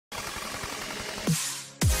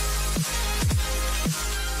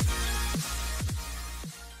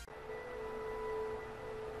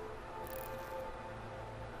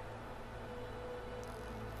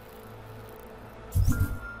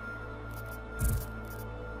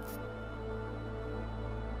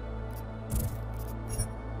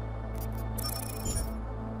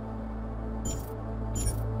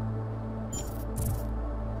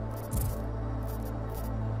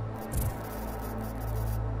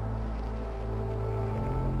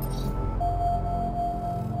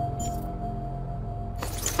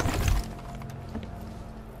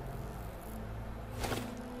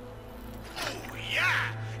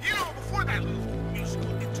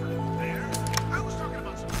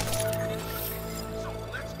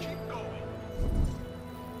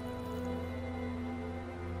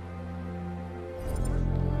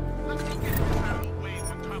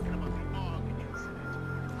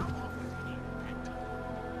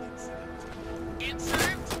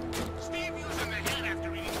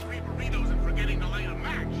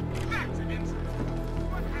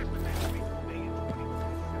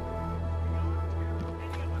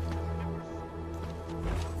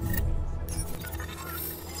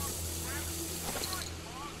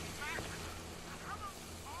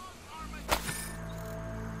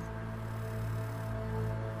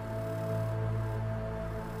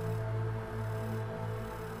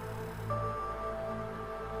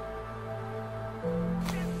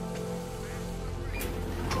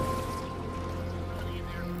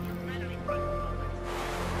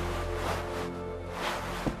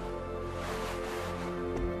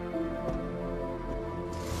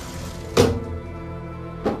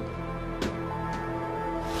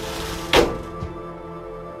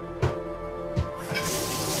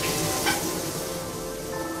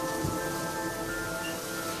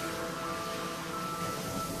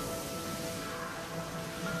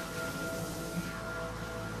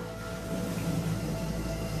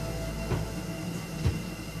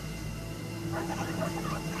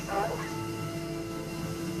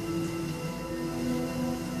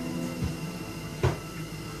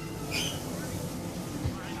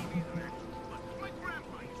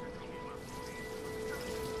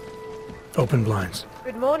Open blinds.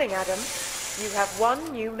 Good morning, Adam. You have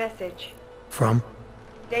one new message. From?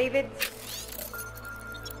 David's...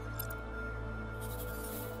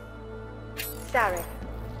 Sarah.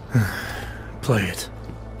 Play it.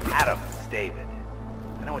 Adam, it's David.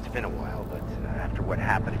 I know it's been a while, but after what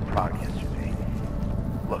happened in Prague yesterday...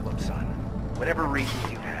 Look, son, whatever reasons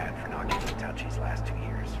you've had for not getting in touch these last 2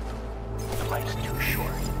 years, life's too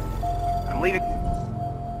short. I'm leaving...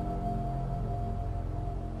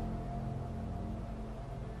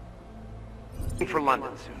 for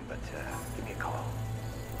London soon, but give me a call.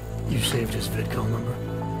 You saved his vidcall number?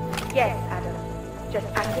 Yes, Adam. Just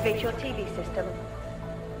activate your TV system.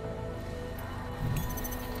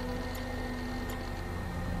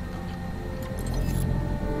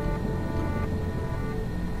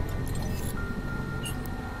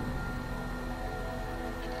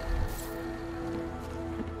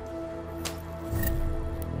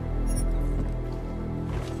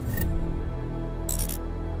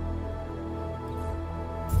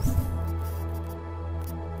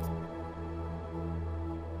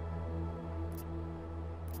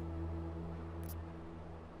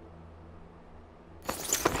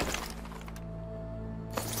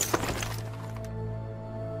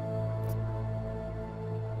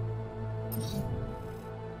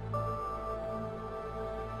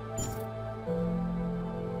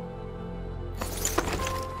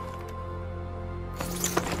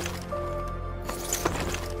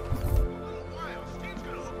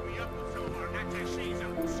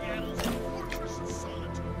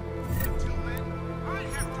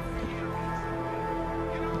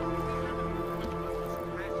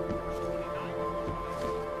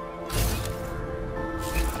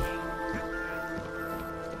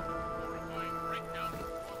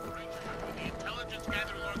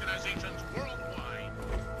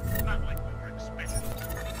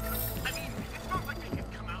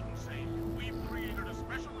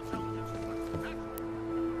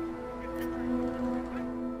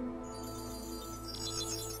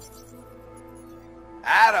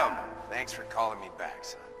 Adam! Thanks for calling me back,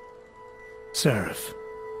 son. Seraph.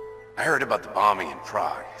 I heard about the bombing in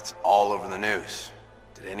Prague. It's all over the news.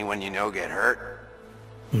 Did anyone you know get hurt?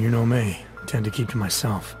 You know me. I tend to keep to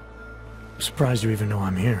myself. I'm surprised you even know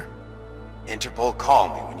I'm here. Interpol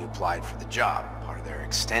called me when you applied for the job, part of their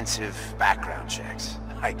extensive background checks.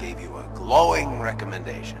 I gave you a glowing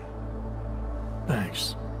recommendation.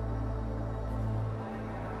 Thanks.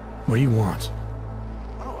 What do you want?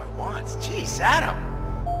 What do I want? Jeez, Adam.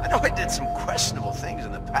 I know I did some questionable things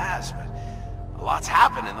in the past, but a lot's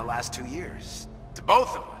happened in the last 2 years. To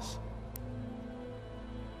both of us.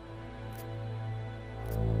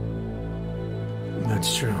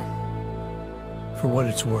 That's true. For what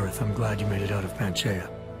it's worth, I'm glad you made it out of Panchaea.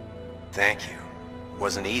 Thank you. It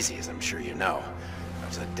wasn't easy, as I'm sure you know. I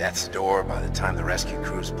was at death's door by the time the rescue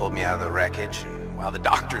crews pulled me out of the wreckage, and while the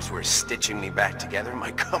doctors were stitching me back together,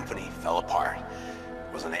 my company fell apart.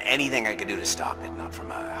 There wasn't anything I could do to stop it, not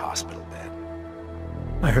from a hospital bed.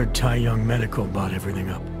 I heard Tai Young Medical bought everything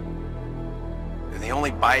up. They're the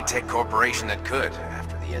only biotech corporation that could,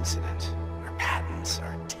 after the incident. Our patents,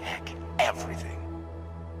 our tech, everything.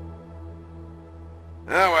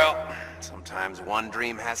 Oh well, sometimes one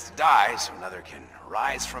dream has to die so another can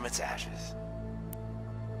rise from its ashes.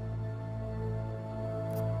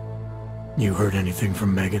 You heard anything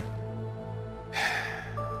from Megan?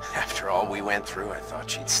 After all we went through, I thought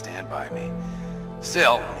she'd stand by me.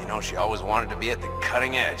 Still, you know, she always wanted to be at the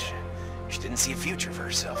cutting edge. She didn't see a future for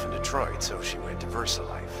herself in Detroit, so she went to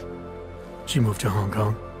VersaLife. She moved to Hong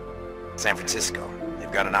Kong? San Francisco.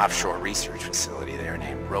 They've got an offshore research facility there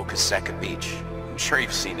named Roca Seca Beach. I'm sure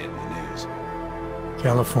you've seen it in the news.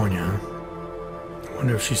 California, huh? I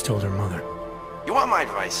wonder if she's told her mother. You want my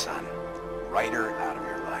advice, son? Write her out of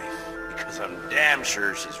your life. Because I'm damn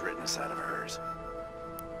sure she's written us out of hers.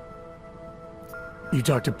 You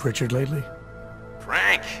talked to Pritchard lately?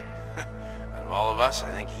 Frank! Out of all of us,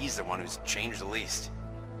 I think he's the one who's changed the least.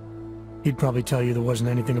 He'd probably tell you there wasn't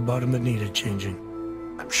anything about him that needed changing.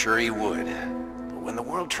 I'm sure he would. But when the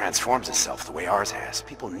world transforms itself the way ours has,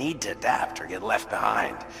 people need to adapt or get left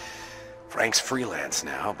behind. Frank's freelance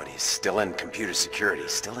now, but he's still in computer security,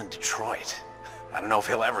 still in Detroit. I don't know if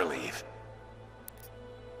he'll ever leave.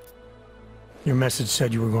 Your message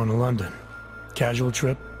said you were going to London. Casual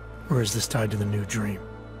trip? Or is this tied to the new dream?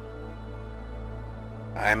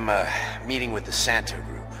 I'm, meeting with the Santo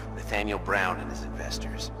Group, Nathaniel Brown and his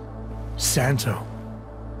investors. Santo?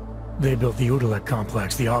 They built the Udalek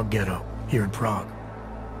complex, the Og Ghetto, here in Prague.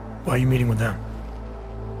 Why are you meeting with them?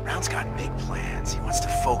 Brown's got big plans. He wants to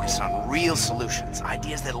focus on real solutions,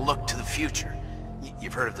 ideas that look to the future.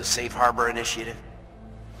 You've heard of the Safe Harbor Initiative?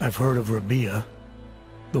 I've heard of Rabia,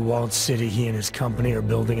 the walled city he and his company are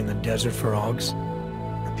building in the desert for Augs.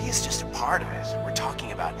 Rabia's just a part of it. We're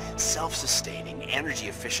talking about self-sustaining,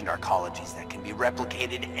 energy-efficient arcologies that can be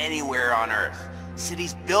replicated anywhere on Earth.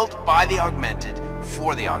 Cities built by the augmented,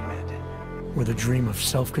 for the augmented. Where the dream of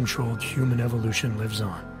self-controlled human evolution lives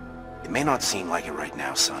on. It may not seem like it right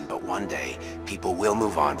now, son, but one day, people will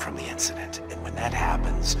move on from the incident. And when that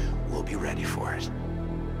happens, we'll be ready for it.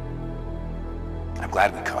 I'm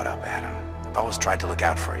glad we caught up, Adam. I've always tried to look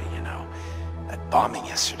out for you, you know. That bombing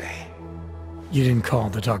yesterday. You didn't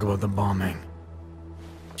call to talk about the bombing.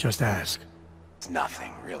 Just ask. It's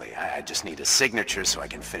nothing, really. I just need a signature so I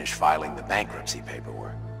can finish filing the bankruptcy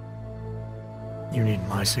paperwork. You need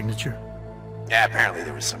my signature? Yeah, apparently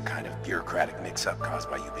there was some kind of bureaucratic mix-up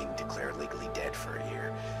caused by you being declared legally dead for a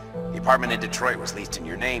year. The apartment in Detroit was leased in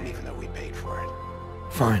your name even though we paid for it.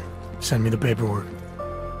 Fine. Send me the paperwork.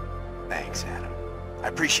 Thanks, Adam. I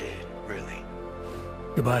appreciate it, really.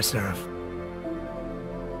 Goodbye, Seraph.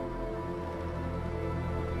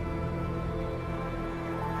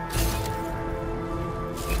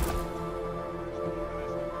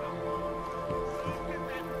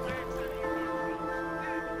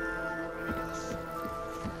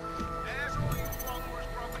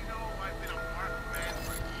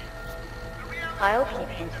 I'll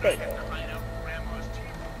keep you safe.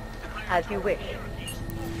 As you wish.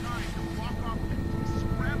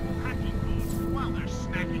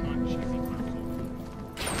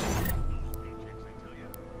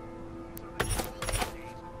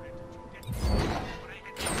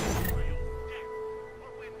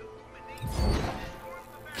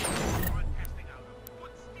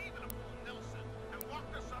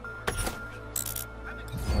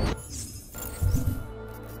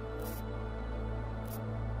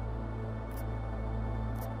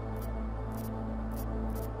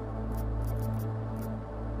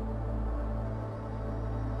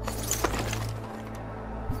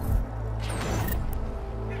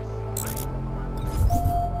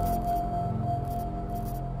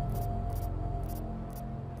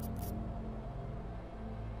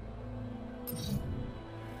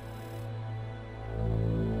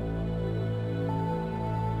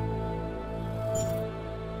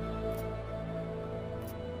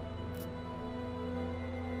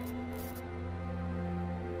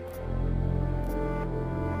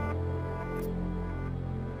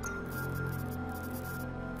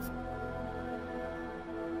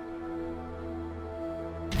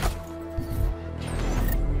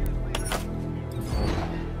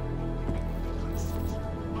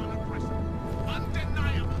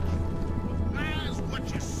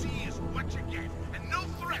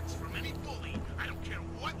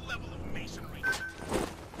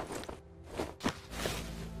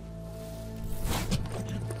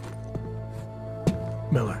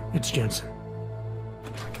 Miller, it's Jensen.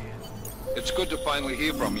 It's good to finally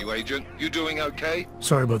hear from you, Agent. You doing okay?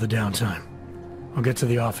 Sorry about the downtime. I'll get to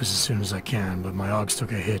the office as soon as I can, but my Augs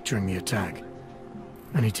took a hit during the attack.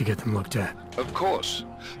 I need to get them looked at. Of course.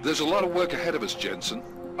 There's a lot of work ahead of us, Jensen.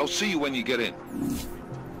 I'll see you when you get in.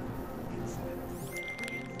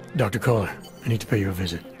 Dr. Kohler, I need to pay you a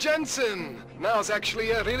visit. Jensen! Now's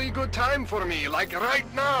actually a really good time for me, like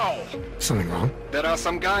right now! Something wrong? There are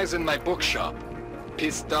some guys in my bookshop.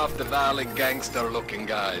 Pissed off the Valley gangster-looking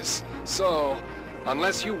guys. So,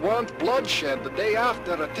 unless you want bloodshed the day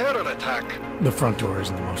after a terror attack... The front door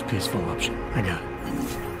isn't the most peaceful option. I got it.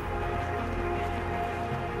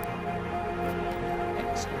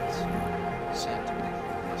 Excellent. Sent.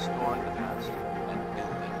 Storm the